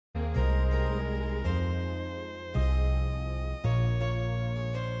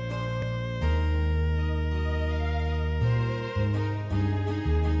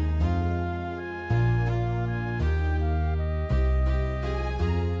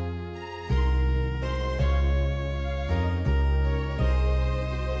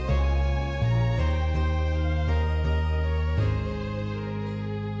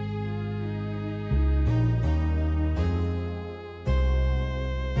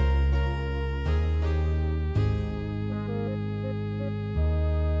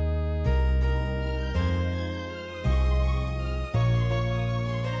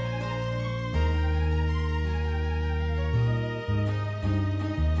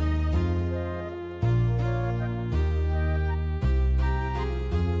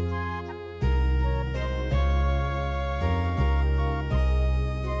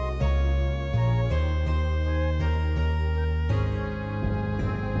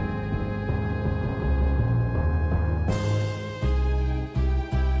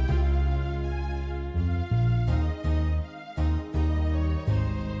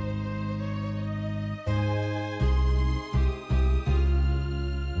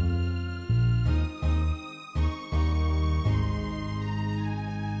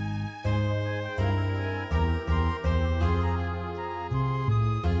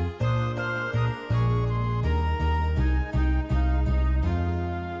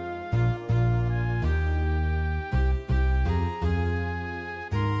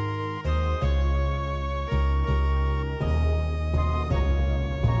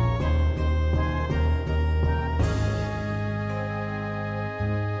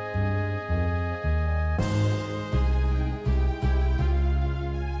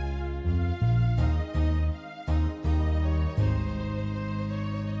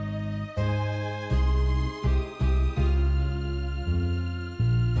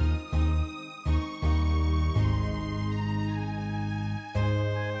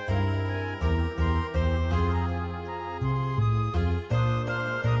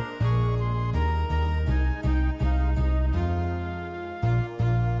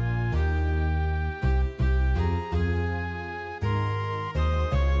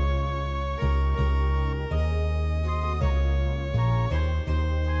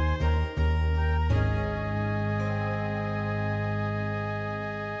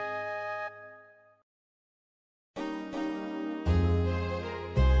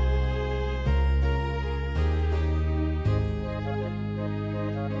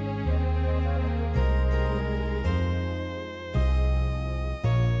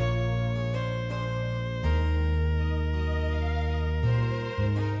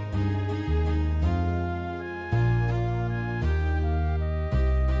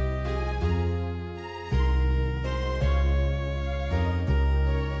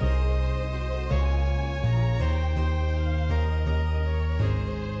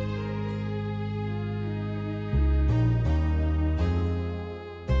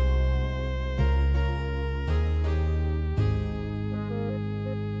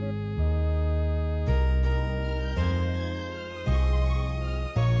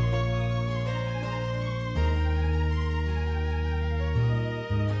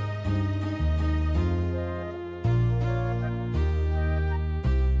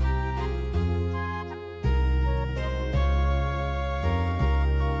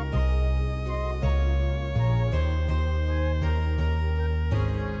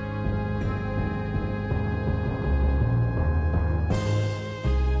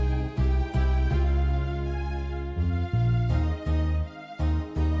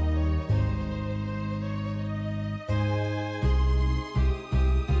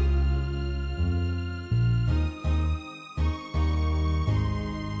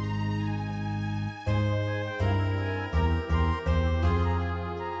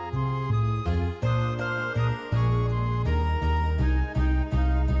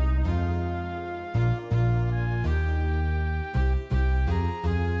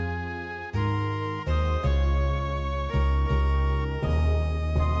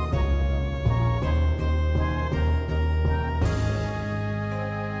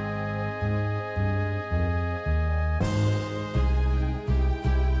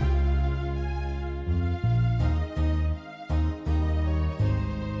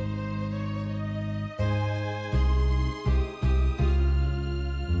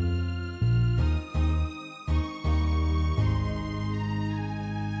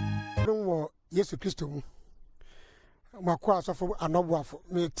wo Yesu Kristo mu makwa asofo Annor Boafo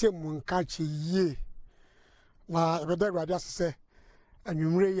me tem nka che yie na ebeda Awurade asese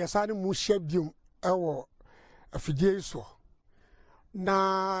anwumre yesane mu hia biom ewo afidie so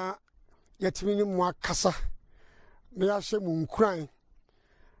na yetimi ni mu akasa na ya hye mu nkuran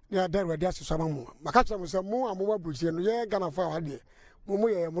na da Awurade asese amamu maka che mu se mu amoma buchie no ye Ghana fa ade mu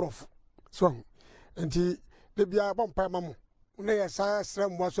ye mrofo so enti de bia bompa mamu na yesa sra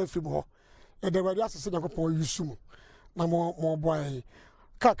mu aso afi ho e da Awurade asese Yakopon yusumu na mo boy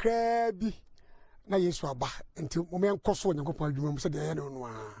kakra bi na Yesu aba enti mo men koso Yakopon adwuma mu se de ye no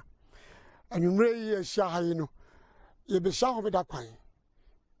a anwumre yi hia hayi no ye be hia ho meda kwan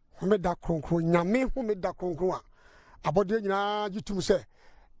ho meda kronkron nyame ho meda kronkron a abode nyina gitum se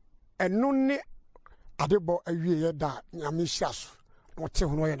eno ne adebo awie ye da nyame hia so no te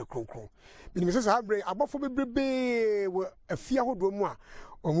ho no ye ne kronkron bi me se sa abre abofo bebrebe wo afia hodo mu a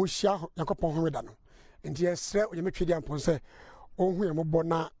omo hia Yakopon ho meda no enti esre onyemetwedi ampon se onhu ye mobo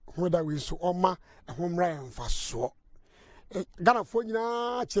na ho da we so oma ehomra emfaso Ghana fo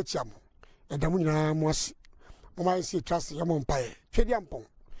nyina chiachia mo edamu nyina mo ase mo mai se trust ye mo mpae twedi ampon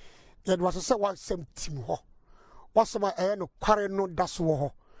ye do so se wa sem tim ho wasoma no kware no daso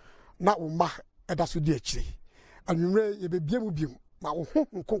ho na wo ma edaso di akire anwumre ye bebia mu biem ma wo ho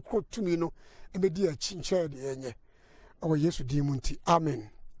nkonkro tumi no ebedi achi nche de enye o Yesu di mu nti amen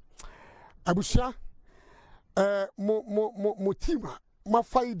abusia mo tima ma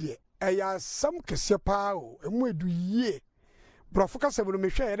faide eya sam kese pa o emu edu yie brofoka se no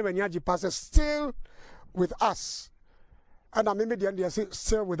mehwe ye ne agi pass still with us and I remember the end say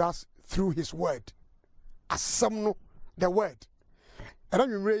still with us through his word asam no the word era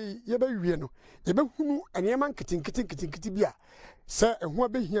nwumre ye ba wie no ye ba hunu enema nkitinkitinkitinki bia se ehu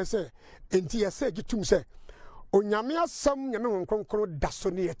abehia se enti ye se gitum se onyame asam nyame wonkonkoro daso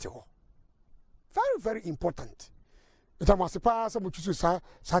ne yete ho very very important itamase pa sa mutusu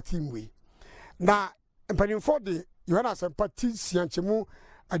sa team we na mpanin for the Yohana Sempati sianchemu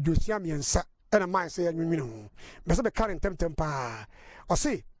adosia miensa ena man se anwunwene ho be se be kare temtem pa o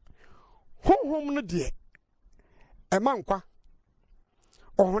se honhom no de e mankwa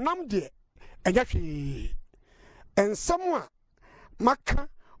ohonam de enya hwe ensam a maka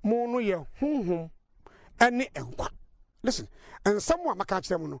mo no ye honhom ene enkwa listen ensam a maka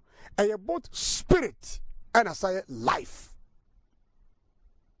kire mo no e both spirit and I say life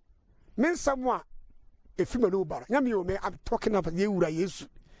men someone if you know about I'm talking about YESUREBAtv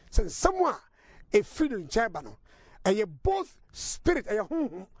say someone if you in chabano and you both spirit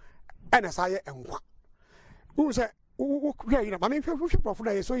and I say enkwa who say I mean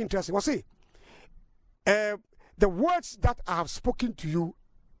is so interesting what say the words that I have spoken to you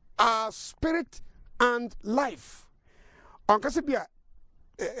are spirit and life on kasibia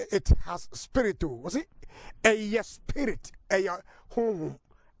it has spirit too was it a spirit a home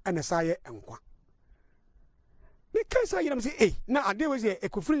and a saya enkwa because I say eh na ade was e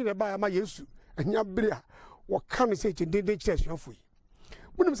kofri na ba ma Yesu anya bere wo kan say de church afui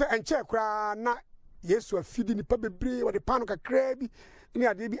munum say enche kra na Yesu afidi ni pa bebre wo de pano kakra bi ni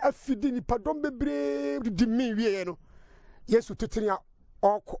ade bi afidi ni pa dom bebre di mi wie no Yesu tetene a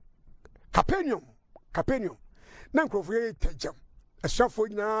oko Capernaum na nkrofo ye tajam asafo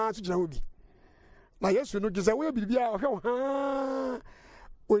nyina so gina obi na Yesu no giza we bibia hwe ha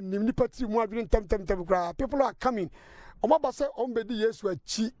onim ni pati mu adwene tem kra people are coming omaba se ombedi Yesu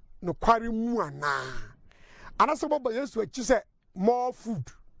achi no kware mu ana so baba Yesu achi se more food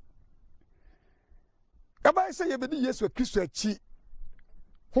aba se ye bedi Yesu Kristo achi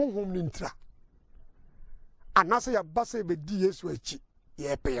honhom ni ntra ana se ya ba se bedi Yesu achi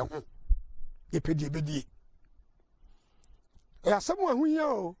ye pe ye ho ye pe di bedi ya samu ahunya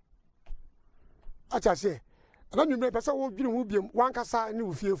o acha se na nwumre pesa wo dwine wo biem wankasa ne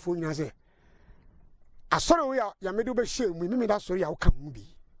wo fiefo nyina se asore wo ya medo be hye mu mimi da sore ya wo ka mu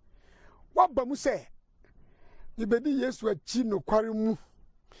bi waba mu se ni bedi Yesu achi no kware mu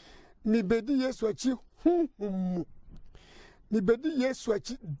ni bedi Yesu achi mu ni bedi Yesu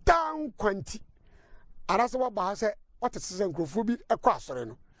achi dan kwanti arase waba ha se watese nkrofo bi ekọ asore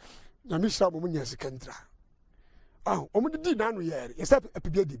no na mi hira mo nya sikantra omudidi na no yere yesa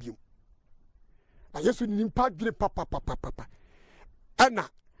apibia de biom na Yesu ni mpa dwere papa ana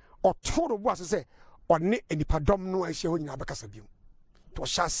otoro bo asese one enipadom no ahye ho nyina bekasa biom to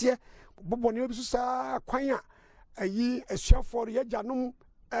hyase bobone obi so saa kwan a ayi asuafo ye gyanom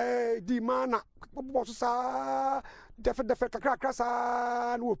di mana bobo so saa defe kakra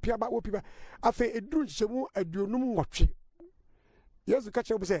saa no opiba afa eduru hyemu aduonum nwotwe Yesu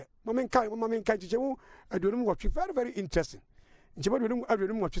kache obi se mama nkai chichemu aduonum nwotwe very very interesting njeba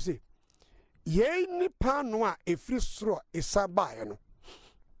aduonum nwotwe se ye ni pano a efiri soro esa bae no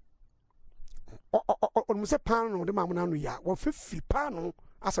o se pano de mamuna no ya wo fefi pano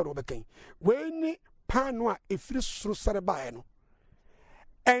asa do bekan we ni pano a efiri soro sare bae no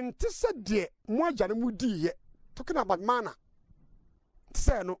ente se de mo agya no mudi ye talking about manna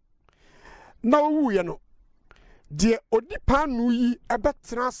say no na wu ye no de odi pano yi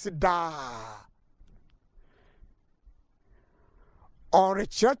ebetena se da ore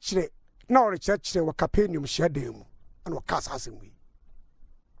church na ore church wa Capernaum shedem and wa kasa asemi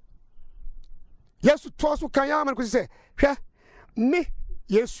Yesu to so kan ya man ko say hwe me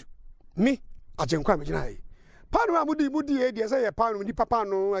Yesu me ajenkwa me gina yi pano amudi e de say ye pano ni papa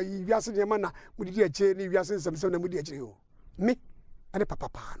no yi wiase de man na mudi di ache ni wiase nsem na mudi ache o me ane papa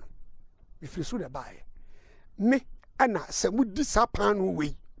pano me firi so de bae me ana se mudi sa pano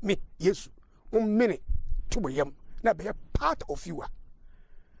we me Yesu mene to boyam na be part of you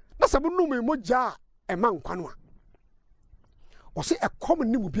na sabu no me moja e man kwano a o se e kom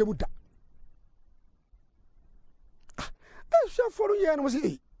ni mu bia mu da so for you and was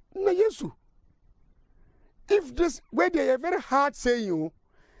na Yesu if this where they are very hard saying you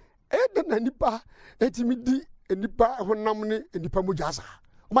e na nipa etimidi nipa honam ne nipa moja sa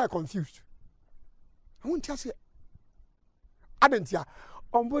am I confused I want to say adentia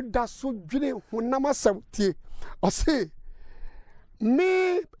ombo da so dwene honam asam tie o se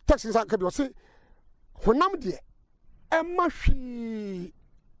me taxi san kabi o se honam de emma hwi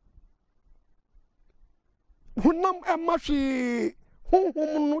honam emma hwi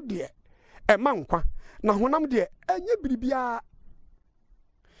honhom no de emma nkwa na honam de enye biribia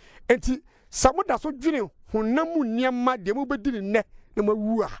enti samoda so dwene honam niema de mo bedi ne na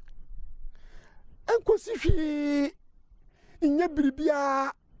mawu a enkosi hwi enye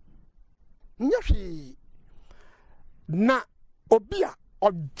biribia enye hwi na obia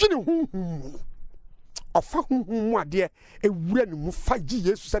odwene honhom ofa honhom mu ade ewura ne mu fa gi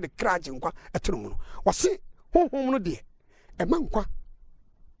Yesu se de kraje nkwa etoro mu no wo se honhom no de e mankwa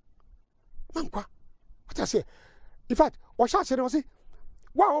what I say in fact wo sha se say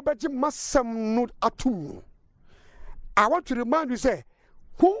wa obeji masam no atum I want to remind you say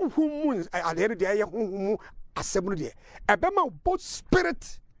honhom mu ade de ye honhom asem no de e be ma both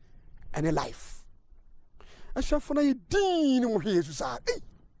spirit and life ashafo na yedin mo Jesus ah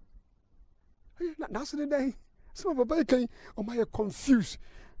na se dey some baba kan o my confused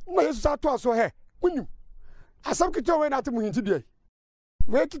na Jesus ato aso he unim asam kito we na atum hinti dey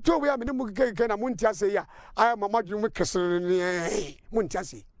we kito we am ne mo keke na munti ase ya ay mama dwum kese ne munti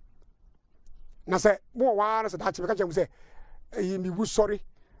ase na se mo wa na se da che ka chem se mi wu sorry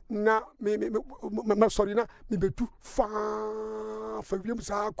na me sorry na mi betu fa wiem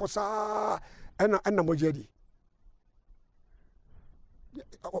sa kosa ana mo jedi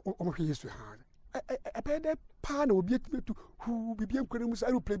o Yesu ha e pe de pa na obi etu hu bibia nkwere mu sa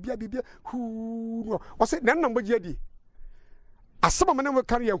aeroplane bibia hu no o se na mo jedi asema mane mo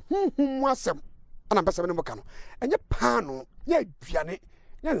kan ye huhum asem ana pese mane mo kan no enye pa no ye aduane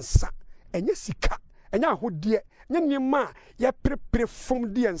ye nsa enye sika enye ahode nye nima ye prepare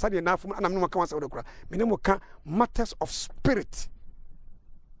from the nsa de na fom ana mane mo kan wasa wodekura mane mo kan matters of spirit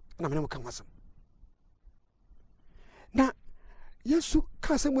ana mane mo kan wasa na Yesu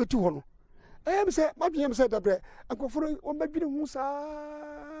ka se mo etu ho no em se madwem se dabre akoforo o madwene hu sa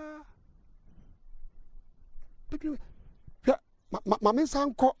ma me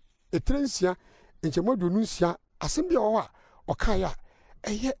sanko etrensia enchemadu nunsia asem bia ho a oka ya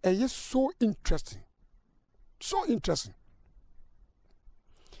eye so interesting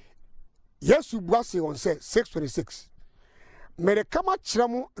Yesu buase on say 6:26 mere kama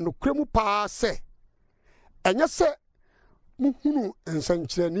kiremu no kremu pa se enye se muhunu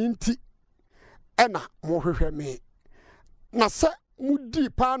ensankyerani nti ena mo hwehwe me na se mudi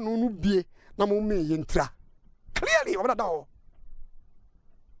pa no no bie na mo me yentra clearly obada dawo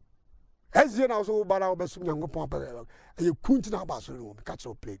ezie na so bara obesum nyankopon pa e kunti na ba so no ka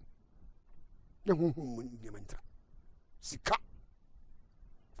tso play ne huhum ni mentra sika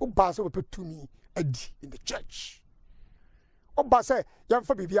o ba so pe tumi adi in the church o ba say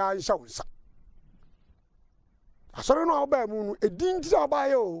yamfa bibia nsha wonsa asore no oba mu no edin ti oba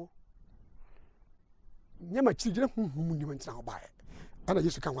ye o nyama chigire huhum ni mentra oba ye ana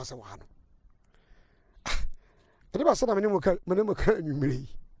Yesu kan wasa wa no ade ba sada mene mo ka anwumre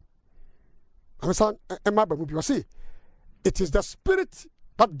amsan emaba mu bi o say it is the spirit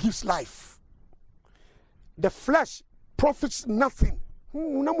that gives life, the flesh profits nothing.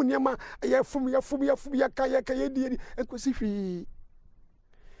 But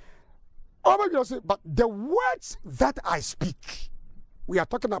the words that I speak, we are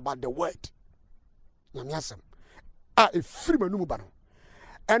talking about the word. nyame asem a efiri manum ba no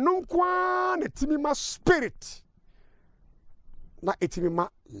eno kwa na timi ma spirit na etimi ma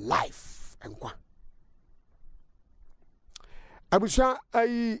life enkwa abusha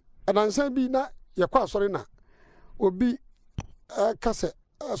ayi anansa bi na yakwa asore na obi kase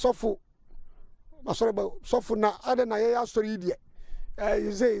sofo asore ba sofo na ade na ye asore die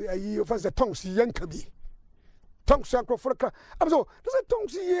say ayi ofase tongues yanka bi tongues yanko forka abso say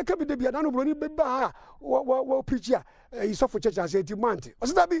tongues ye ka bi de bia na no broni be ba wa preach ya yi sofo church as a month o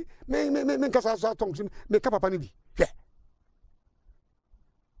say bi me kasa so tongues me ka papa ni bi hwe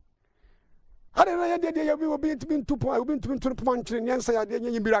ade na ye de ye bi obi ntimi 2 point obi ntimi 2 point nyansa ya de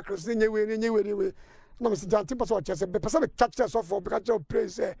nye miracles nye we na me sit anti paso chese be pesa be catch sofo be catch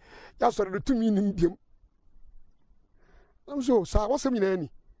praise ya so de tumi nim biem so sa wasem nyina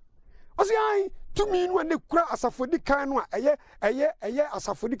ani osi ai tumi nu ane kura asafodi kan no a eye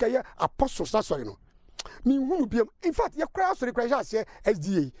asafodi kan ye apostles na so no mi hunu biem in fact ye kura so de kura ja se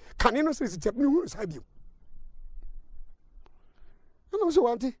SDA kan no se sit mi hunu sa biem na so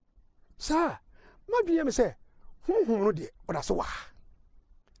wanti sa ma biem me say hunhun no de oda so wa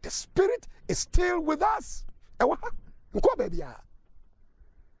the spirit is still with us ewa nko ba bia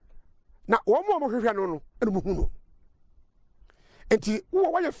na wo mo hwehwe no enu mu hunu enti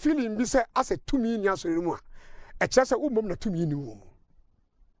wo wa feeling bi say as a tumi ni asore mu a e kire say wo mom na tumi ni wo mu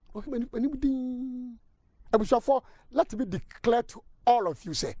o hima ni bidin abusafo let me declare to all of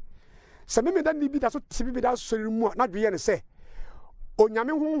you say me da ni bi da so tibi bi da asore mu a na dwe ne say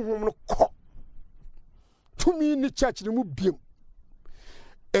onyame honhom no ko tumi ni church ni mu biem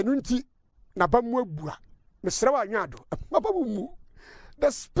enunti na ba mu abua mesre wa anwado baba mu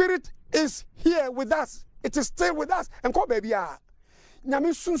the spirit is here with us, it is still with us and ko baby a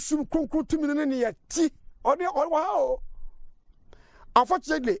nyame sunsum kronkron tumi ne ne yati ode wow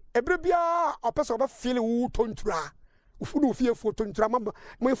unfortunately ebrebia opese oba feel wu tontura ufudu fie fo tontura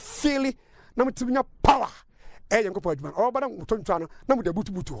ma feel na mutinya power yenko pa adwuma oba na tontura no na mu da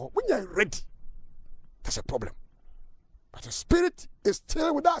butu ho munya ready. That's a problem. But the spirit is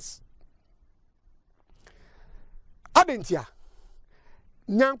still with us. Adentia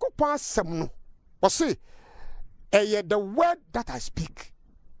nyankopon asem no o say the word that I speak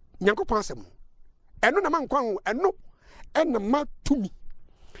nyankopon asem no eno na mankwan ho eno ena matumi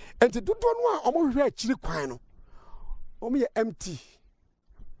enti dodo no a omo hwe akiri kwan no omo ye empty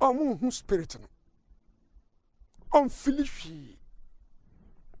omo hu spirit no on filishi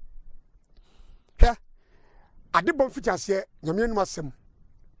ha ade bon fitiase nyame enu asem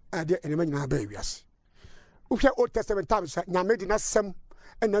ade enema nyina ba wiase uhwe Old Testament times nyame di na sem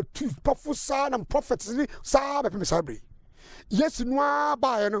ena tu powerful son and prophets sa be sabre yes no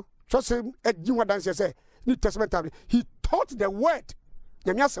ba no so say edi wa dance say New Testament time he taught the word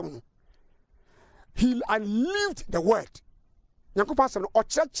nyame asem he lived the word nyankopon asem no o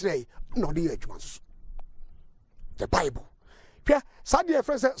chire no de adwuma so the Bible hwe sa de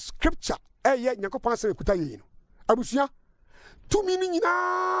friends scripture nyankopon asem kuta yi no abusia to me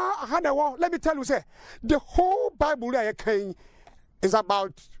let me tell you say the whole Bible is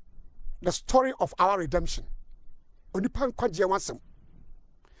about the story of our redemption. Now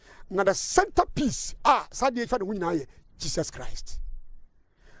the centerpiece Jesus Christ.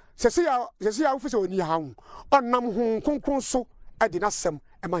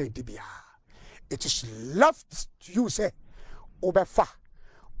 It is left to you say obefa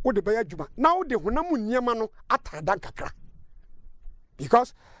o de bayaduma now the hunamu nyema no atadan kakra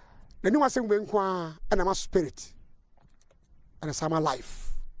because the new wasem we nkwa and my spirit and sama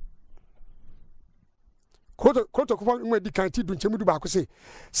life koto ko nwe di kan ti dunchemu du ba ko say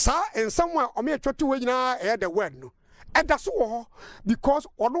sa en someone o me atwoto we nyina the word no and that's all because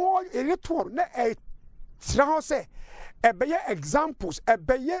ono ereto na tira ho say ebeye examples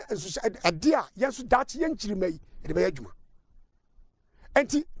ebeye adia yesu dachi yenchirima de bayaduma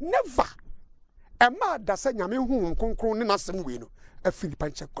enti never ema da se nyame hu konkron ne nasem we no afiri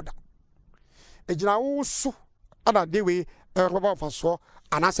panche koda ejina wo so ada de we roba faso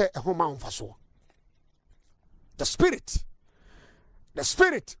anase ehoma mfaso the spirit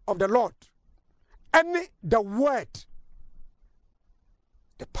of the Lord and the word,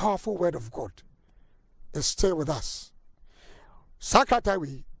 the powerful word of God is still with us.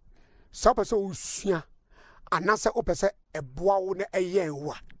 Sakatawi sapaso usia anasa opese eboawo na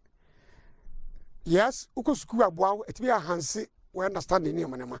eyenwa. Yes, ukosuku aboawo it be a hansi we understand the name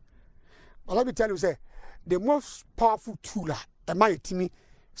manema. But let me tell you say the most powerful tool my timi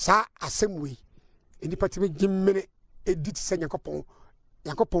sa asem we eni patimi gimmene edit se yakopon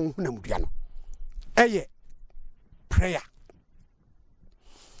hunamudua no prayer.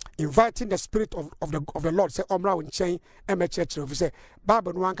 inviting the spirit of the Lord. Say omra unchain church of say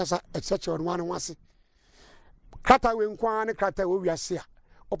Bible no ankasa a church on one wase. Krata we nkwane krata we wiase a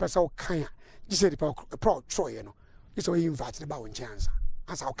opesa o kan a gise di pro troye no. This way invite the ba unchain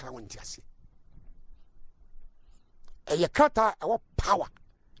ansa o kan wonti ase. E ye krata our power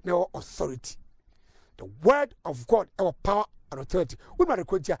no authority. The word of God our power and authority. We ma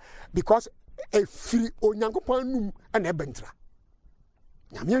record because a free onyankopon num and ebentra.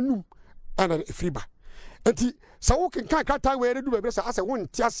 Nyame num and a free ba. Enti sa wo kan krata we redu be say ase won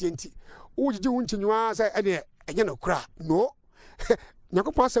ti ase enti wo gigi won chinwa say ene enye no kra. No.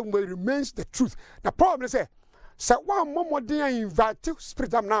 Nyankopon say remains the truth. The problem is say one momodin invite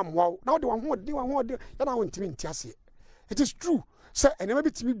spirit am na amwa. Now the one ya na won timi nti ase. It is true. Say and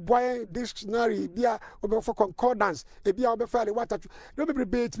maybe to be boy dictionary bia obe for concordance e bia obe for the water no be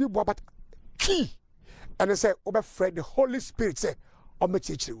to be boy but key and say obe for the Holy Spirit say o me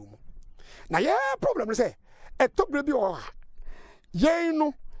chechire wo mu na yeah problem say e to bre bi o ha ye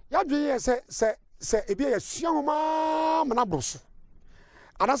no ya dwe say e bia ya suan ma na broso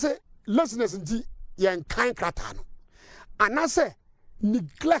ana say laziness nti ye kan krata no ana say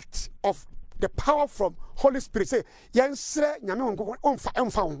neglect of the power from Holy Spirit say yensre nyame won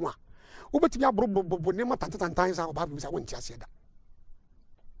onfa ho a obetimi abrobo ne matantantan sa oba bi sa won ti ase da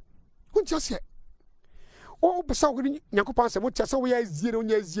won ti ase o be sa ogini nyakopan se mo ti ase wo ya eziere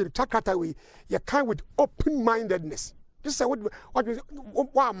onya eziere takata we ye kind with open mindedness this say what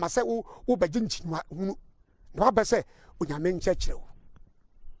ma say wo beje nchinwa hunu no ba say onyame nchechire wo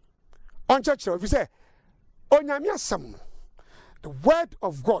on chechire if you say onyame asam the word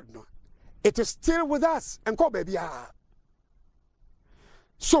of God no it is still with us and call baby.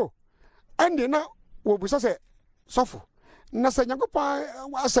 So, and now we say, Sofo. Nasa Yankopa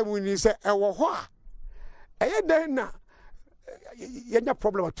was a winning say, Ewa. A then ya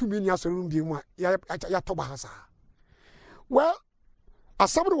problem of 2 million room being one. Yatobahasa. Well,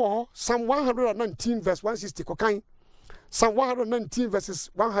 as some war, Psalm 119 verse 160 cocaine, Psalm 119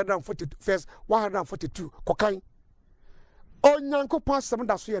 verses 140 verse 142 cocaine. On Yankopa, some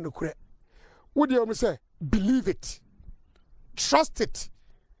that's here no correct. Would you say believe it, trust it,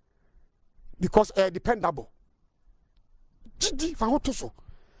 because dependable.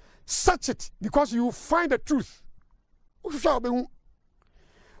 Search it because you find the truth.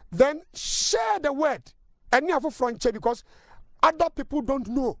 Then share the word and you have a frontier because other people don't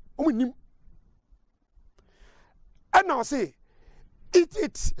know. And now say, eat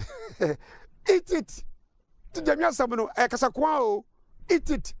it, eat it. Eat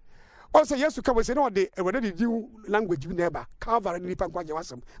it. Also, yes, to come say no, they already do language in neighbor, cover and nipa kwaje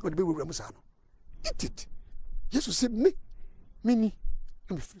wasam, would be with Ramusano. Eat it. Yes, to say me, me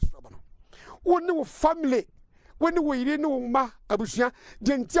free stubborn. When no family, when we didn't know ma, Abusia,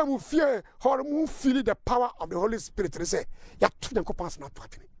 then tell fear, or feel the power of the Holy Spirit. They say, ya two young couples not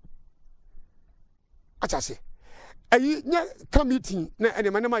talking. I say, come meeting, and the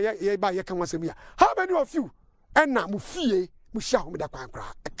manama ye by your come how many of you? And now, Mufie.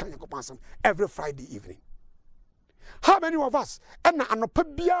 Every Friday evening. How many of us? And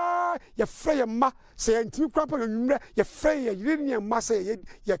anopabia, your frayer ma say, and two crap on your frayer, you didn't ma say,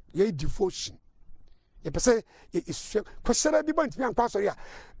 ye devotion. You say, it's consider everybody to be on pastor here.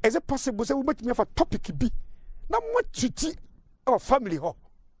 Is it possible that we might have a topic be? Not much to our family hall.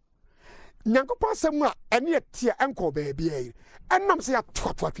 Nyango passamwa, and yet tear uncle baby, and nam say a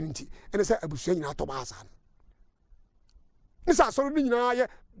top opportunity, and I say, I was saying out of Bazan. Nisa so ni nyina ye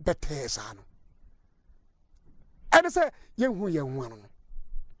betesa no ene se ye hu ye hu no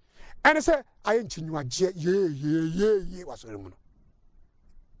ene se aye nchinwa je ye wasore mu no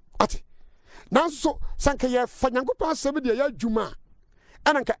ati nanso sanka ye fanyankopa asem de ye adwuma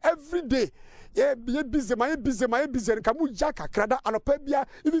ene nka every day ye busy my busy nka mu jaka krada anopa bia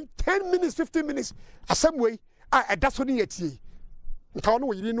even 10 minutes 15 minutes asem we a da so ni yetie nka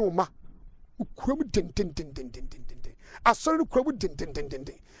wono yiri ni uma ukuram den asori kwabu din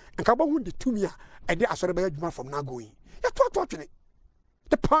and kabahu the tumia and the asori by from now going.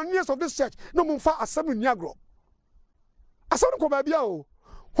 The pioneers of this church no mumfa asemu nyagro. Asori ko babia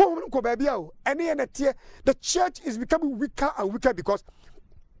o any the church is becoming weaker and weaker because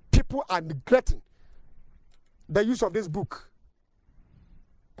people are neglecting the use of this book.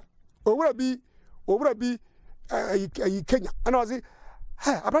 Over be Kenya and I was say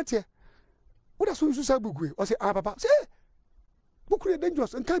hey abrantie what does you say book we or say papa say book is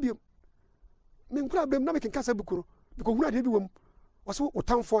dangerous and can be me nkura bem na me kan kasa book no because who dey be wom was o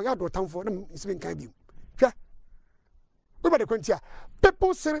town for ya do town for na is be kan be hwa we be the kwantia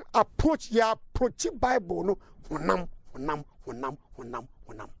people say approach Bible no honam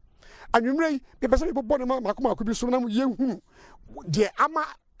anwumre be person be bɔ ne ma makoma bi so na ye hunu de ama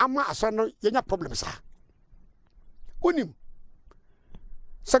aso no yenya problem sa onim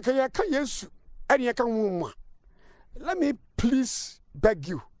sakaya ka Yesu ani ya ka hu let me please beg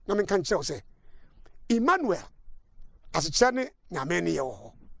you na me kan kyerɛ say Emmanuel as chane nyame ne ye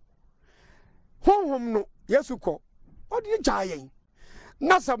wo honhom no Yesu ko odi gyayen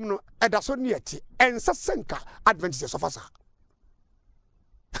nasam no edaso ne yeti ensa senka adventist of asa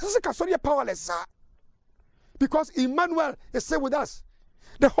sorry powerless because Emmanuel is still with us.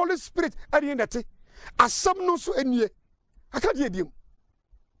 The Holy Spirit at the end of it asam no so enie aka de biem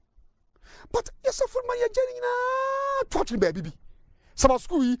but yes for my journey na touch baby bi sama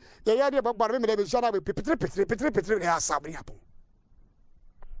school yi ya de babare me de shara be petre ya asam ya pon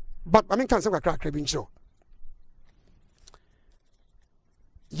but I mean can say kakra bi nchiro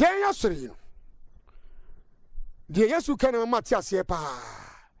ya sori no de Yesu kan ma Matias ye pa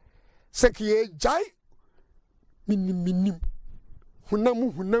sekiye jai minim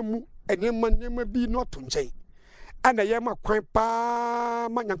hunamu enema bi no to nkyɛn ana ye ma kwan pa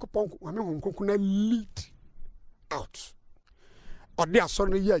ma Nyankopɔn ma me honkonko na lead out ɔde asɔre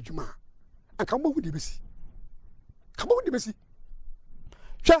no yi adwuma anka mo hu de besi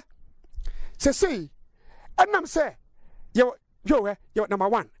hwɛ sesei ɛnam sɛ yo number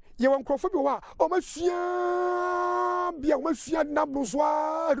 1 ye won krofo bi wa o masua bia o masua nabro so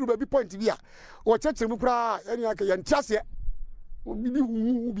a ru ba bi point bia o kyekere mu kura eni aka ye ntiase o bi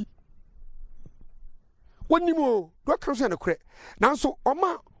hu bi wonimo do kan so na kure nanso o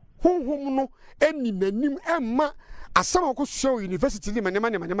ma honhom no eni nanim emma asama ko show university ni manema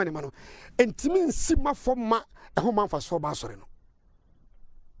no entimi nsima forma ehoma manfa so ba sore no.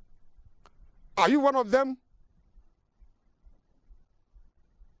 Are you one of them?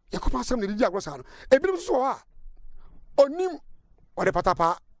 Yakoba sam ne di agrosa no ebinim so ha onim o de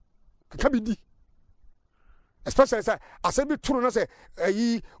patapa ka bidi especially say asebi turu no say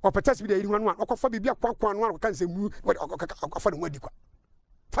yi opetasi bi de iri hanu akofa bibi akwa no kan say mu akofa no wadi kwa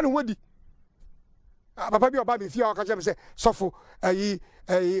fa no wadi papa bi oba be fi aka je say sofo yi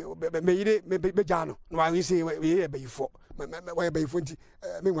me yire me ja no wa wi say we be yifo we be yifo nti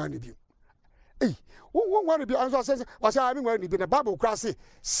me nwa ne bi won want to be answer says was I mean when the Bible cross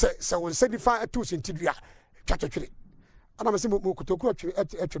say won certify tools in tidua twatwetwere ana me se mo kutoku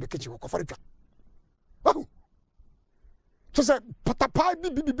atwe be kitchen ko fare twa oh so say patapa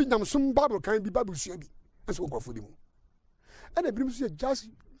bi nyamsum Bible kan bi Bible sua bi enso ko fo di mu and e bi so just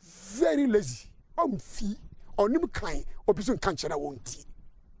very lazy fi onim kan obiso kan kire won ti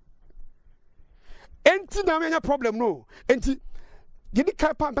enti na me problem no enti Gidi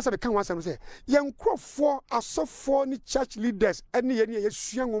kai pa mpesa be kan wasam say yenkrofo asofo ni church leaders ene ye ne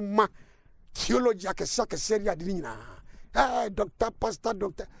yesua nwoma theology akese ria de nyina doctor pastor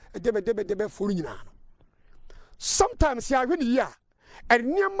doctor debe for nyina sometimes ya hwe ni ya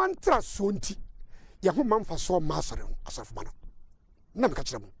enia mantra so nti ye ho manfa so ma asofo ma no na me ka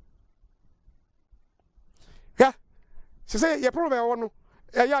kire mo ya se ye problem wo no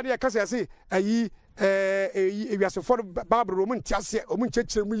ya de ka say ayi ewiase for Bible roman tiase o mun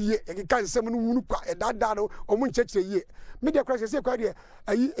chechire mu ye e kan sem no wunu kwa e dada no o mun chechire ye media crash say kwa de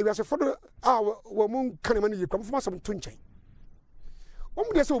ayi ewiase for wo mun kan ma ne ye kwa mo fama som to nchen o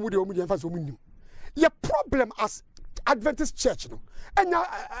mu de say o mu de emfa so o mun nim ye problem as Adventist church no enya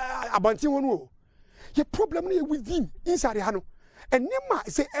abanti wonu o ye problem no ye within inside ha no enema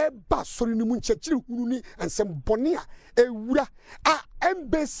say eba sori no mun chechire hunu ni ensem bone a ewura a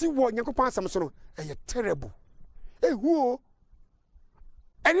embassy wo Nyankopon asam so no eye terrible ehu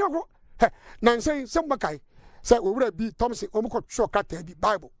eni ogo na say sombakai say owura bi Thompson omukọ twa kata bi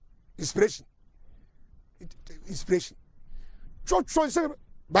Bible inspiration twa say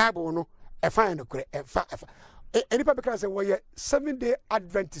Bible no e fine no kure e fa eni pa be kan say wo ye 7-day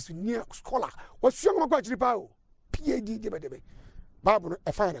Adventist near scholar wo suo ngwa kwa chiripa o PhD debe Bible no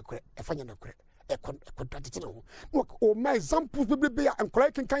e fine no kure e fanya no kure e contradict no o my examples be ya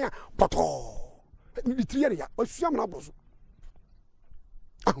encourage kan ya poto ni triere ya osuam na boso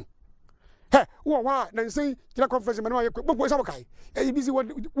wa na say kila conference man wa gbogbo isa bokai e busy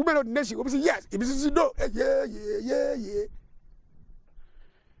women of the nation we say yes e busy no yeah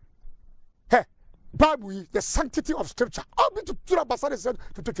Bible the sanctity of scripture all be to tura basare said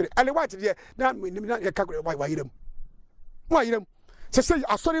to and what there na ya ka wa yiram say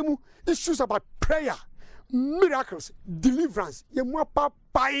asore mu issues about prayer miracles deliverance ye mo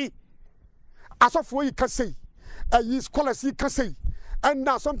papai asofo yi ka say ayi scholars yi ka say and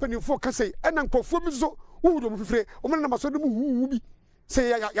now something for ka say and nkofo bi so wo do fifire o me na maso do mu hu bi say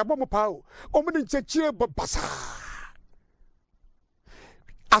ya bom pa o mo de nchechire basa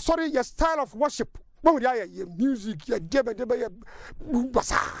sorry, your style of worship. Your music, your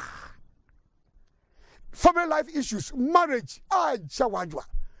basa. Family life issues, marriage, jawadwa.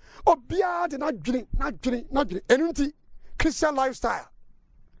 Obia de not drinking. Enunti Christian lifestyle.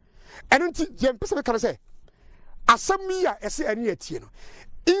 Enunti jem pesa can say. Asamia ese eni etie no.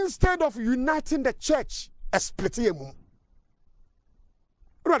 Instead of uniting the church, a split emu.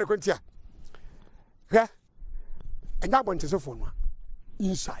 What are yeah? And that one is a phone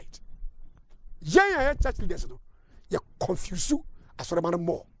inside. Yeah, church leaders, you confuse you as for the man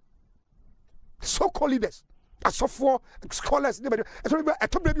more. So-called leaders, as for scholars, you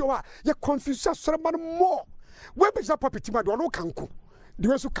confuse us for the man more. Where is that property? My don't can't the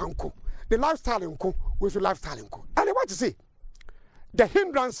way you can't go. The lifestyle in co with the lifestyle in co. And I want to say the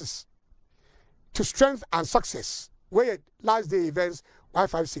hindrances to strength and success. Where last day events.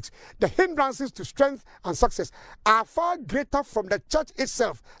 556. The hindrances to strength and success are far greater from the church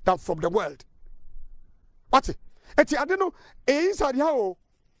itself than from the world. What? I don't know. Inside how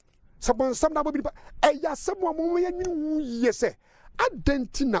someone yes,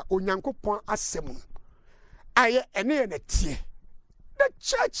 Adentina Onyanko Point Assem. I the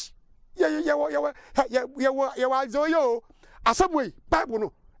church. Assembly Bible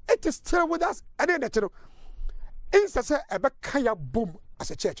no. It is still with us. I didn't know. Instead of a boom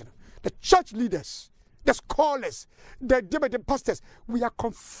as a church, the church leaders, the scholars, the debating pastors, we are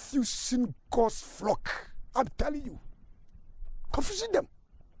confusing God's flock. I'm telling you, confusing them.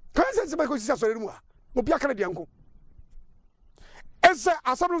 Can I say something? Because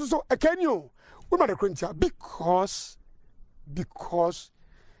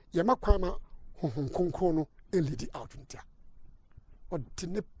Yamakwama Honkono lead out in there. Or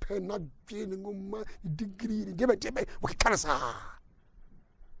didn't pay not being degree, debate, what can I say?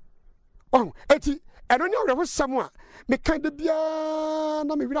 Oh, Etty, I don't know there was someone, make kind of beer,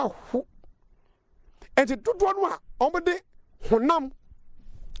 no, maybe now. And it do one, Omade, Honam,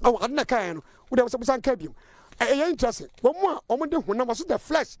 oh, I'm not kind, without some cabium. I ain't just one more, Omade, Honam was the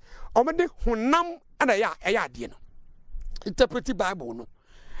flesh, Omade, Honam, and a yard, interpreted Bible, no.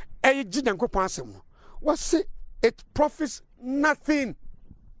 A didn't go past him. What's it? It profits nothing.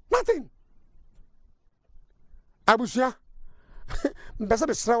 Nothing. Abusia. Besa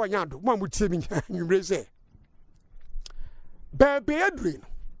be srawa nyado. Mo amutie mi nwumre se. Bebe adri no.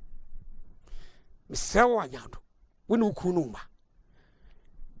 Me srawa nyado. Woni ukunu ma.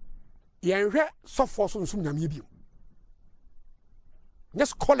 Yenhwe sofo so nsum nyame bi. Yes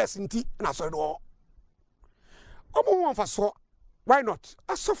scholars nti na so do. Omo won fa so. Why not?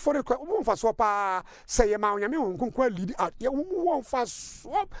 I saw for the woman for swap. Say, Mamma, you can lead out. You won't fast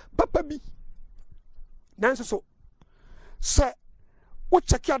swap, Papa B. Nancy so. Say, what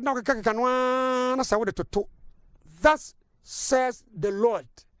check out now? I saw what to. Thus says the Lord.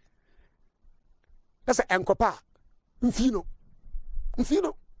 That's an ancopa. Infino.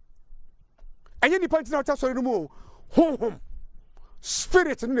 And any point out so no more. Home.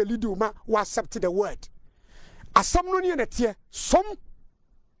 Spirit and the leader was accepted the word. As some no near that here, some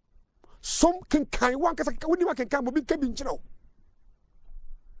can kind one can come with cabin, you know.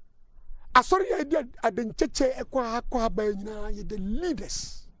 I saw the idea at the church, the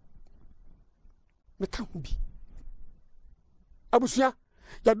leaders. Me can't be. Abusia,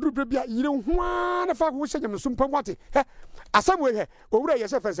 ya drubia, you don't want to fuck with some pumpati. As some way, over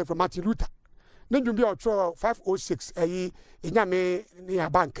yourself as from Martin Luther. Then you be out 506 in Yame near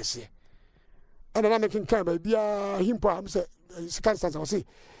bankers here. And then I making care baby him po say circumstance I say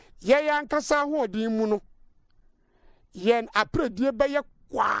ye yankasa ho odi mu no yen apredie be ye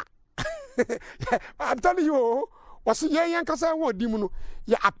kwa I'm telling you was ye yankasa ho odi mu no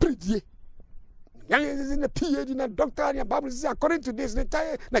ye apredie yan is in the PhD na doctor and Bible says according to this na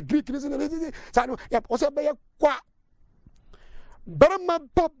Greek is in the so yeah was be ye kwa berema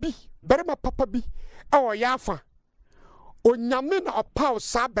papa bi e ya afa onyame na opa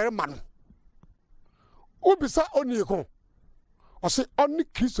sa berema no Ubisa oniko. Or say only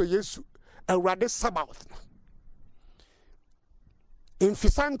Christo Yesu a rather Sabbath. In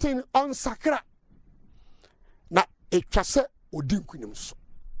Fisantin on Sacra. Na a chase or dinquinums.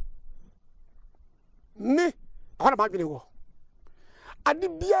 Ne, what about me?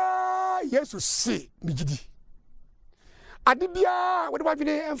 Adibia, yes, you see, Mijidi. Adibia, what about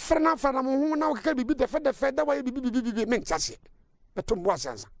me? And Fernand who now can be the fed that way be meant to say. But to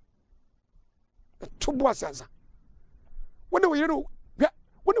was two boys. When you know,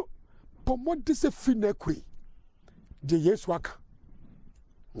 when but what does a finna queen? The yes waka,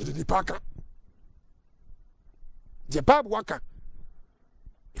 the paka, the bab waka.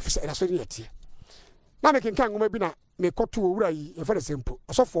 If it's a yet, na me kenkan ngoma bi na me koto owura yi e fa the simple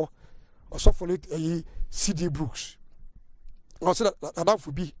osofo le CD Brooks no so that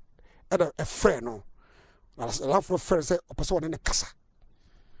for bi a friend no na for friend say opose won ne kasa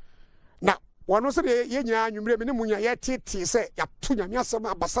na wano se ye nyina anwumre me ne munya ye tete se ya to nyame asem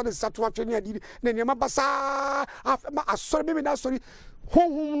abasa ne sato atwe ne adi ne ne mabasa afema asori me na asori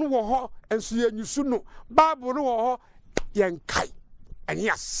honhum no wo ho enso ye nyusu no bible no wo ho ye nkai eni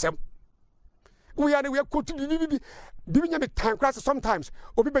asem we are quote bibi nyame time class sometimes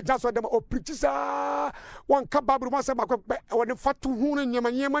obi be just dem o preach sa one ka bible one say makwa won fatu hu no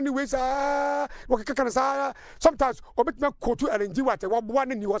nyema ni we sa wo keka na sa sometimes obi me quote arrange what wo boa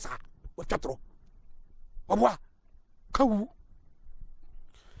ne ni wo sa wo twatro wo boa ka wu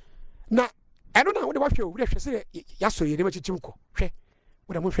na eno na wo de wa hwe wo de hwe se ya so ye ne ma chichim ko hwe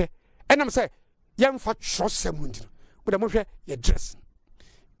wo de mo hwe enam say ye mfa trosem ndi wo de mo hwe ye dress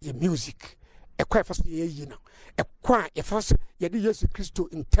ye music ekwa faso ye yi na ekwa ye faso ye di Yesu Kristo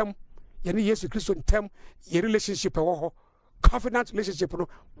intem ye ni Yesu Kristo intem ye relationship wo ho covenant relationship no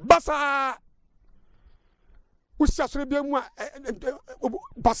basa usia so bia mu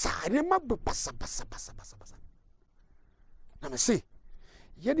basa ne ma basa na me say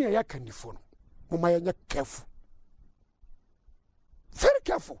ye ne ya kanifo no mo ma ye careful, very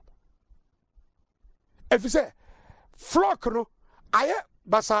careful. If you say flock no aye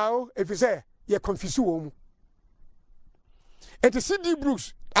basao, if you say ye confuse wo. Et CD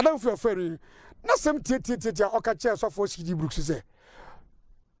Brooks, I don't feel very. Na sem tie oka chair so for CD Brooks say.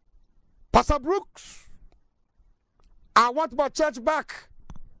 Pastor Brooks, I want my church back.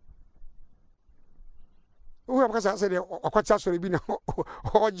 Who am I say oka chair so be na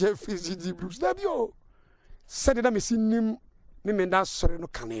o Jeff CD Brooks. That yo. Said that me see nim me da sori no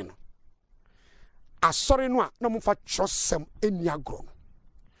kane no. Asori no a na mo fa trosem eni agro.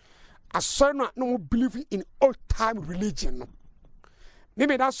 Asori no a no believe in old time religion no.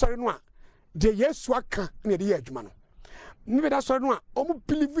 Me da sori no a de Yesu aka na de adwuma no. Me da sori no a o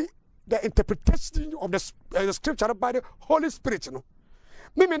believe the interpretation of the scripture by the Holy Spirit no.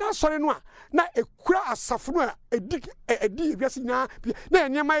 Me da sori no a na ekura asafo no a edi wiase na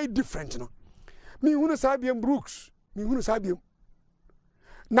enyama different no. Me hunu Sabian Brooks, me hunu Sabian.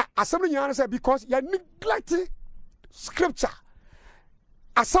 Na asem nyana say because you neglect scripture.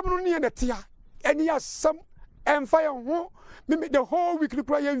 Asem no ne netia, eni asem emfa ye ho me the whole week no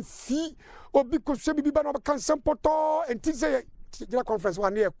cry emfi obi ko se bibi ba no kan sempoto enti say gira conference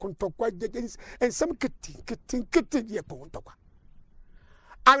one here kontokwa and some kiti ye kontokwa.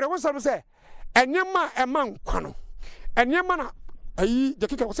 I was say enyama eman kwano. Enyama na ayi de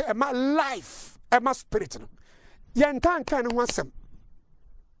kika say ema life, ema spirit no. Ye nkan kan ho asem.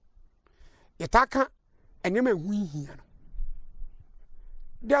 Yetaka enyama ehu hia no.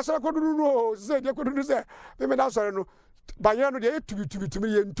 Dia so ko dunu no say dia ko dunu say me da sore no banya no dia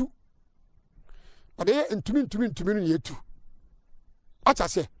tubi ye ntu. Ode ye ntumi no ye tu. Acha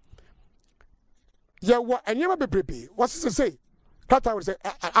say ye wa enyama bebrebe what say that I would say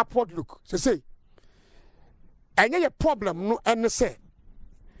upward look say enye ye problem no ene say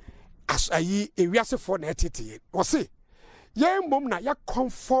as ayi ewiase for na etete o say ye mbom na ya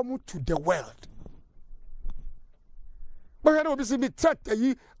conform to the world. But you know be me chat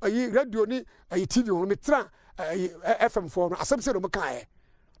ayi radio ni ayi TV on me tra FM for no asem say no meka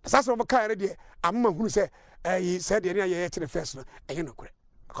asase no meka re de amma hunu say ayi said de ne ayi tene first no ayi no kure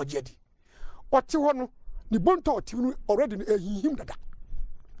akogedi oti ho no ni bonto oti no already no ehihim dada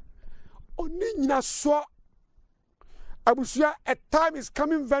oni nyina so abusia a time is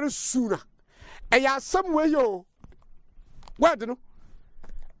coming very soon eya some way yo word no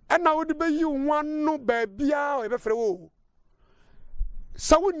and now would be you one no baby a e be frɛ wo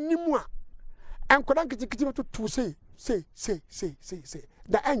sawo nimu a enkodan kitikiti to say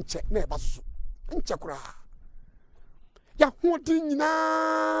the enche na e baso enche kura ya hodi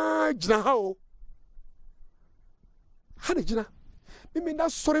nyina gina ha o ha de gina me na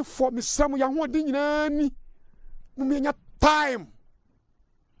sorry for me sam ya hodi nyina ni mumenya time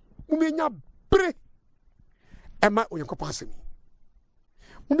mumenya bre ema onyankopon asemi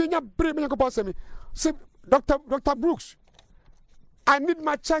mumenya bre me onyankopon asemi say Dr. Brooks, I need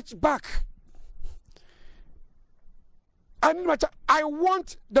my church back. I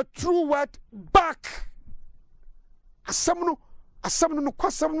want the true word back. Asem no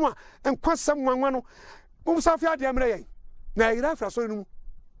kwasem no en kwasem nwanwa no safi ade amre yen na ira fra so no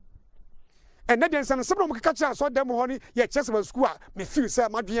and then some no meka cha so dem ho ni ye chese school me feel say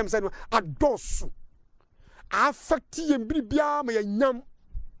ma dwem say no adosu affect yem bibia ma yanyam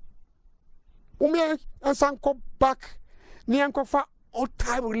ansan ko back ni ankofa old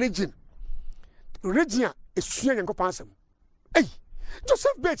time religion region esua Nyankopɔn asɛm. Hey,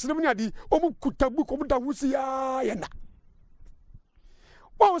 Joseph Bates no adi omu kutabu ko da wusi ya yenda.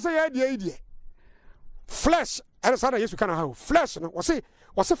 What was say idea? Flesh, I said yes, you can have flesh. No, was it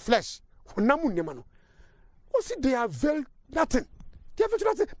flesh? Namu nemano. Was it they avail nothing? They avail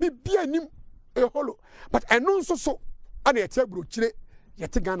nothing. Be a nim a hollow. But I know so. And a table chile,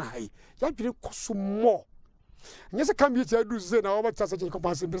 yet again high. You didn't cost more. Yes, I can't be able to say now what such a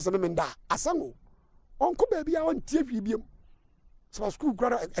compassion person and da. Asango. Uncle baby, I want TV. So school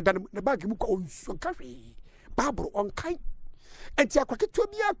grad at the bag on country. Barbara on kind. And tia cricket to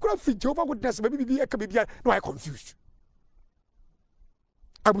be a crafty Jehovah Witness, maybe a cabia. No, I confused.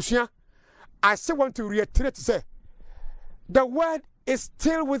 Abusia, I still want to reiterate to say the word is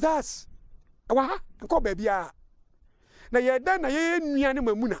still with us. Wah, go baby. Now you're done, I ain't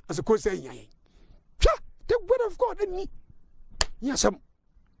Muna as a course saying, the word of God in me. Yes,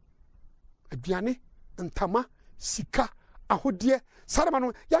 Diane and Tama, Sika, Ahodia,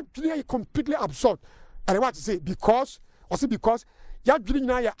 Saramano, you're completely absorbed. And I want to say, because, was it because you're doing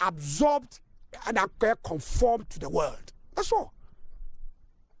now you're absorbed and are conformed to the world? That's all.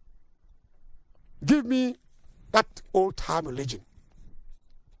 Give me that old time religion.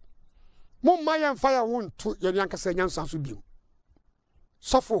 Mo maya fire won to your yanka say nyansa so biom.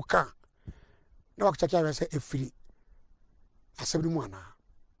 Sofo ka. Na wak chaka say efiri. Asem mu ana.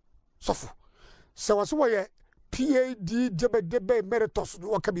 Sofo. Se waso wo PhD debe emeritus no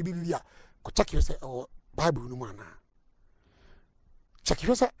waka bibia. Ko chaka say oh Bible no mu ana.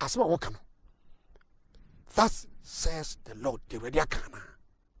 Chaka say asem wo no. Thus says the Lord, the ready kana.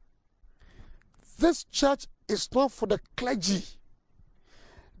 This church is not for the clergy.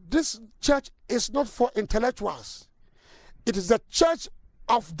 This church is not for intellectuals. It is the church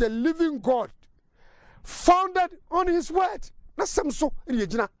of the living God, founded on his word. That's some so in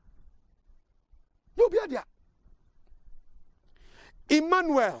no be there.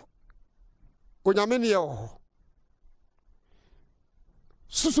 Emmanuel Onyameni o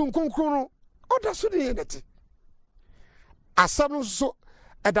Susun Konkrono o da so de yenete. Asam so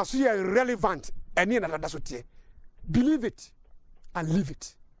e da so relevant any na da so tie. Believe it and live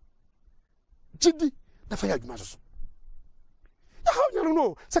it. Jidi na fire adwuma so. Ya how you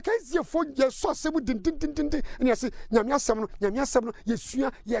know say kai zie fo ye so asem din and you say nyame asem no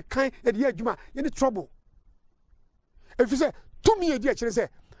yesua ye kan e de adwuma ye ni trouble. If you say to me e de akire say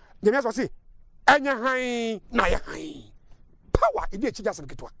nyame asem say anya han na ye han. Power e de akire asem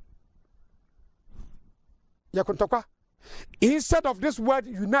ketwa. Ya kontokwa. Instead of this word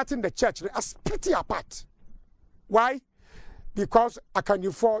uniting the church, they are splitting apart. Why? Because I can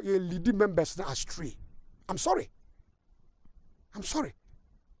afford your leading members astray. I'm sorry.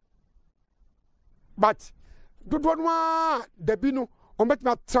 But do one the bino on met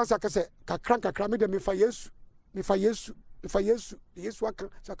my transact say kakra me dem fa Yesu aka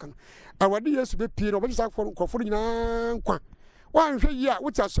I want Yesu be pie no be say for nyina nkwa wan hwe yi a wo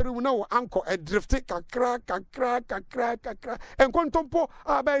ti asori mu na wo anko e drift kakra enkontompo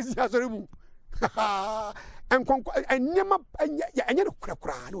aba si asori mu enkonko enyema enye no kura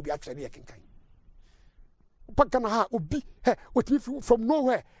na obi atwe ne yekenkan pakana ha obi he otimi from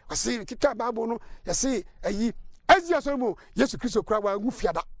nowhere I say kika Bible no you say ayi ezi asori mu Yesu Kristo kura wa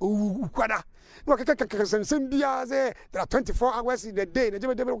ngufiada kwada no kaka sensem bia say there are 24 hours in the day na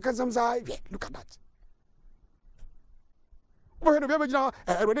jebe kasam say look at that. When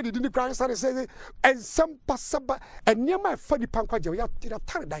they didn't cry, say, and some passaba, and near my funny pankwaja, you did a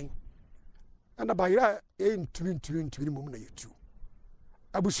taradyne. And about that, ain't twin moment you two.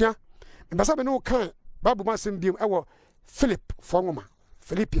 Abusia, and Basabe no kind, Babu Masim Dim, our Philip Fongoma,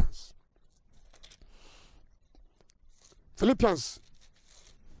 Philippians,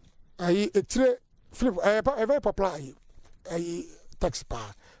 I Philip, a very popular text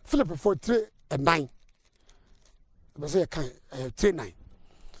bar, Philip for 3 and 9. I say kind 3:9.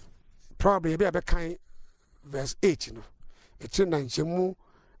 Probably be a kind verse 8, you know. 3:9 jemu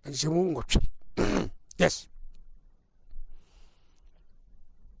and jemu ngotwe. Yes.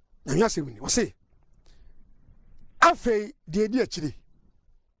 Na ya se wini, wo say afei de di akiri.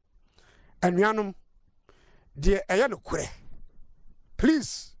 Anuanom de eya no kure.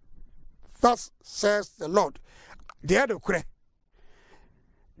 Please, thus says the Lord. De eya no kure.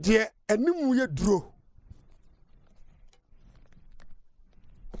 De animu ye duro.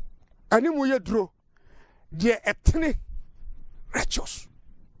 Animu ye duro. De etene righteous.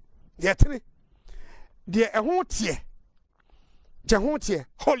 De etene. De ehon tie. Je hon tie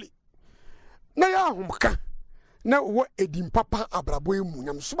holy. Na ya ahomka. Na wo edim papa abrabo emu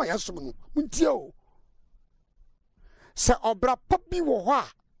nyam soma ya som no. Muntie o. Se obra papi wo ho a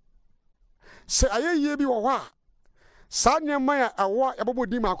se ayeye bi wo ho a sa nyema ya ewo ebobo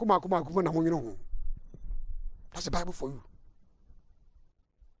di makoma na monwene ho. That's the Bible for you.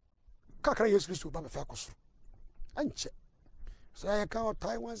 Kakra Yesu Kristo ba me fa koso anche so I can't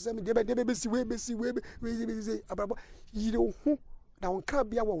tie one sem de be si we abrabo yire ho na won kra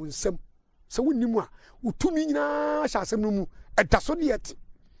bia wo nsem se wonimu a utumi nyina sha asem no mu edaso de yet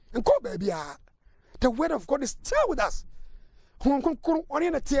enko ba bia. The word of God is still with us. Konkon oni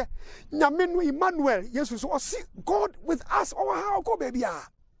na tie nyame no Emmanuel Yesu so see God with us. Oh how go baby ah.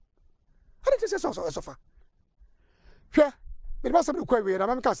 How did you say so far? Hwe me ba se ko we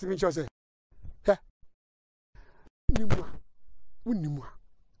na me ka se mi cho say he wonimu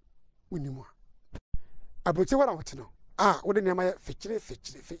aboche wara wote no wo de nema fechire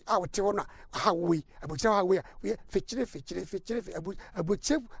wote wo na ha we aboche ha we fechire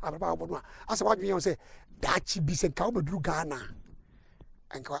aboche ababa wo no asa wa dwen say dachi bi se ka wo beduru Ghana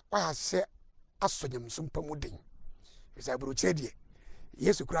anka wa se asonyam so mpamu den bisa abroche de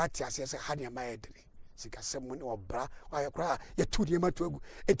Yesu kura ati ase se ha ne ma yedene sikasem ne obra wa yakura ya tu de ma tu agu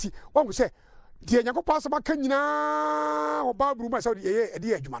enti wo go se de Nyankopon asema ka nyina oba buru ma se de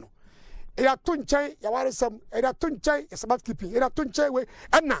de adwuma no ya to nkyai ya waresam ya to nkyai ya sabat keeping ya to nkyai we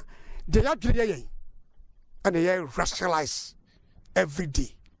ana de ya dwere ye ana ya rationalize every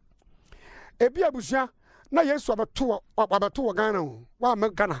day ebi abusua na Yesu abeto Ghana ho wa ma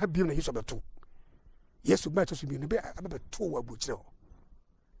Ghana ha bi na Yesu abeto Yesu ba to so bi ne be abeto wa abukyire ho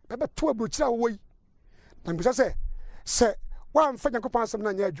abeto abukyire wo yi na bisa se wa mfa Nyankopon asem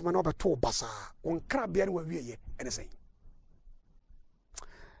na nya adwuma na obeto basa won kra bia ne wa wieye ene sen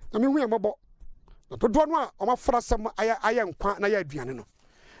na me hu ya mabo na dodo no a o ma fra sem aya nkwa na ya aduane no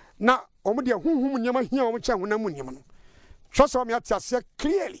na o mo de hunhum nyama hia o mo kya honam nyama no hwese me atiase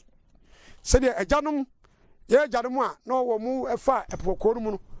clearly se de ajanom ye ajanom a na wo mu efa epokoro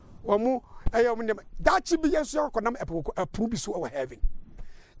mu no wo mu ayo mo nyama dachi bi Yesu yakonam epokoro bi so o heaven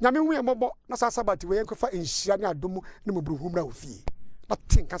na me hu ya mabo na sa sabat we yenkofa enhia ne adom ne mobruhum na ofie na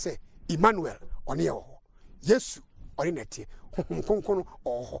tinka se Emmanuel one ye ho Yesu one netie konkon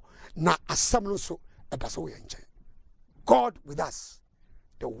oh na asam no so edaso we nche God with us.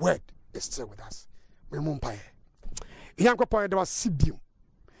 The word is still with us. We mumpae Yankopon de wasibium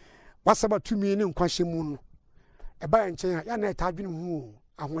wasaba tumi ne nkwahye mu no eba nche ya na etadwene hu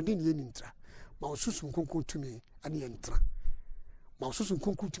ahode ne yenintra ma osusu konkon tumi ane yentra ma osusu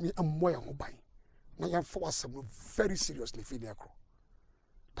konkon tumi ammo ya ho ban na ya fa wasam very seriously feel ekro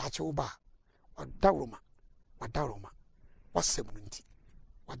dache oba wadawroma wasem nti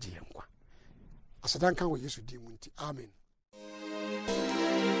waje yankwa asadan kan wo Yesu di mu nti amen.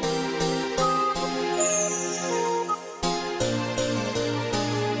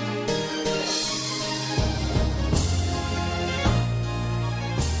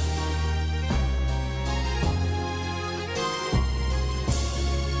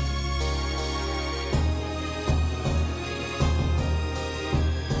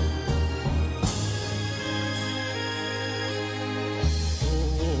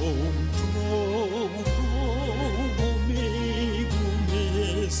 Oh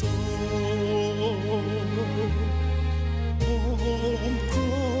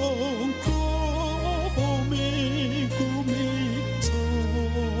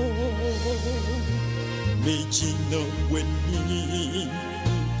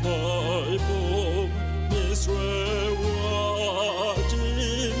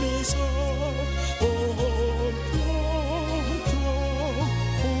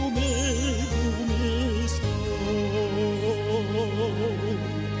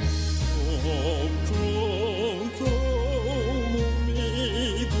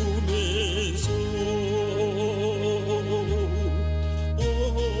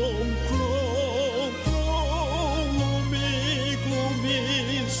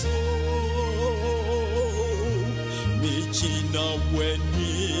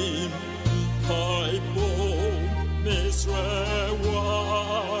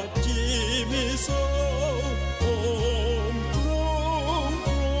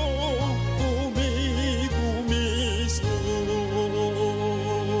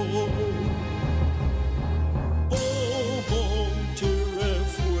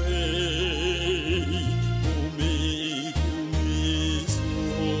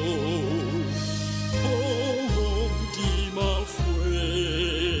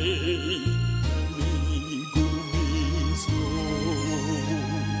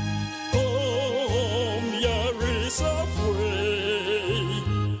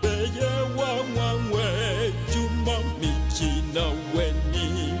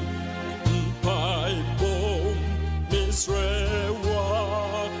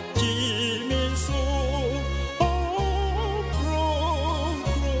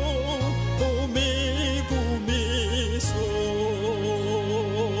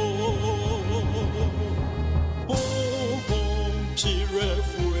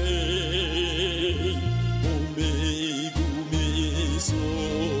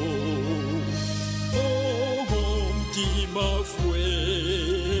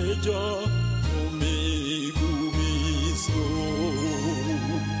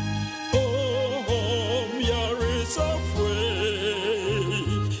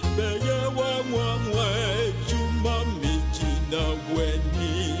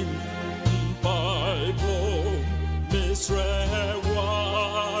Israel.